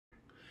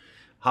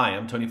Hi,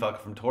 I'm Tony Falco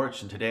from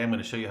Torch, and today I'm going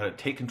to show you how to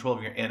take control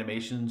of your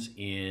animations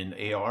in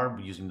AR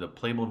using the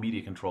Playable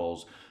Media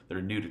controls that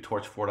are new to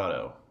Torch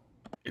 4.0.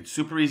 It's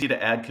super easy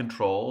to add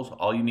controls.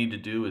 All you need to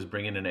do is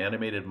bring in an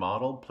animated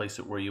model, place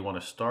it where you want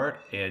to start,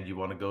 and you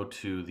want to go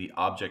to the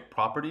object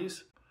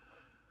properties.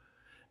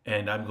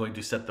 And I'm going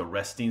to set the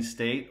resting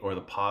state or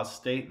the pause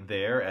state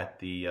there at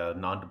the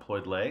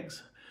non-deployed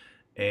legs.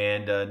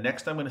 And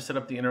next I'm going to set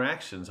up the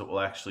interactions that will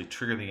actually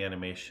trigger the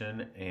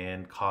animation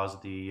and cause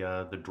the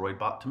droid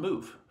bot to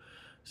move.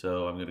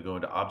 So I'm going to go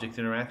into object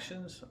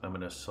interactions. I'm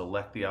going to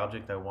select the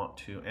object I want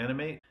to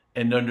animate.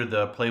 And under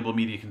the Playable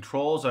Media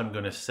controls, I'm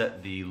going to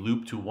set the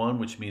loop to 1,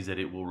 which means that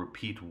it will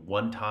repeat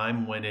 1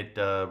 time when it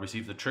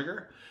receives the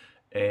trigger.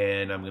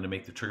 And I'm going to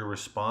make the trigger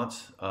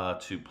response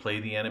to play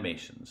the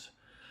animations.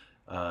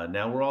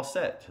 Now we're all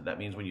set. That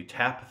means when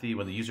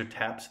the user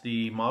taps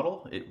the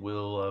model, it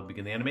will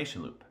begin the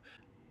animation loop.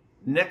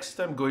 Next,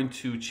 I'm going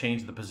to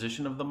change the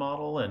position of the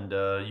model, and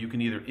you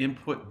can either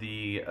input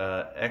the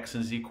X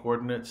and Z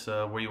coordinates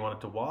where you want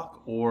it to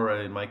walk, or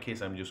in my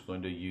case, I'm just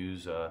going to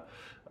use a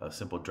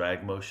simple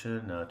drag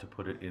motion to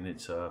put it in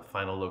its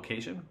final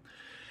location.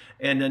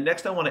 And then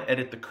next I want to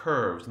edit the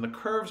curves, and the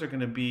curves are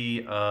going to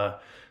be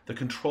the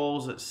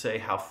controls that say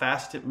how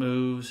fast it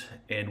moves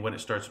and when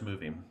it starts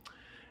moving,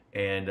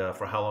 and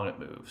for how long it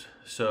moves.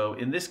 So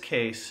in this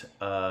case,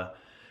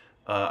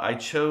 I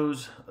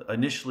chose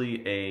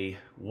initially a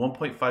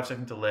 1.5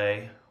 second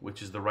delay,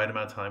 which is the right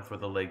amount of time for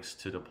the legs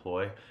to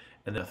deploy,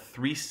 and then a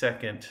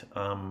 3-second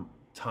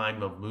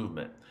time of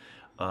movement.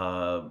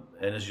 And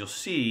as you'll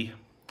see,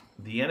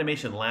 the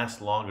animation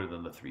lasts longer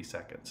than the 3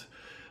 seconds.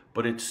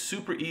 But it's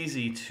super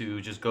easy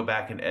to just go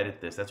back and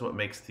edit this. That's what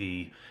makes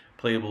the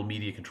Playable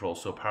Media control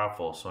so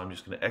powerful. So I'm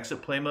just going to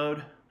exit play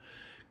mode.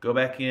 Go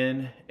back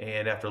in,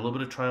 and after a little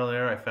bit of trial and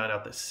error, I found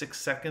out that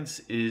 6 seconds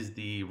is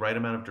the right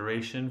amount of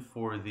duration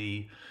for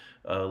the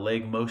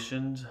leg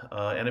motions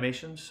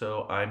animation.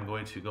 So I'm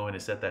going to go in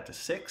and set that to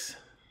 6.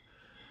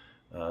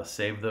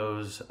 Save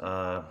those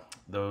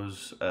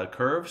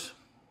curves,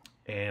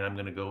 and I'm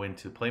going to go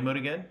into play mode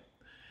again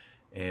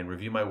and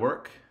review my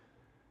work.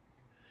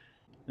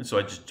 And so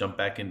I just jump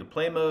back into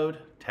play mode,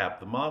 tap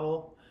the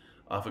model,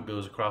 off it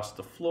goes across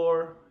the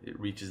floor. It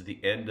reaches the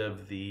end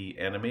of the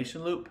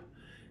animation loop,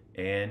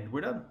 and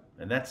we're done.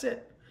 And that's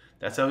it.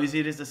 That's how easy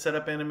it is to set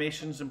up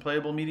animations and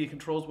Playable Media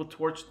controls with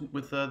Torch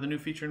with the new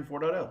feature in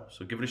 4.0.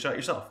 So give it a shot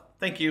yourself.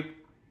 Thank you.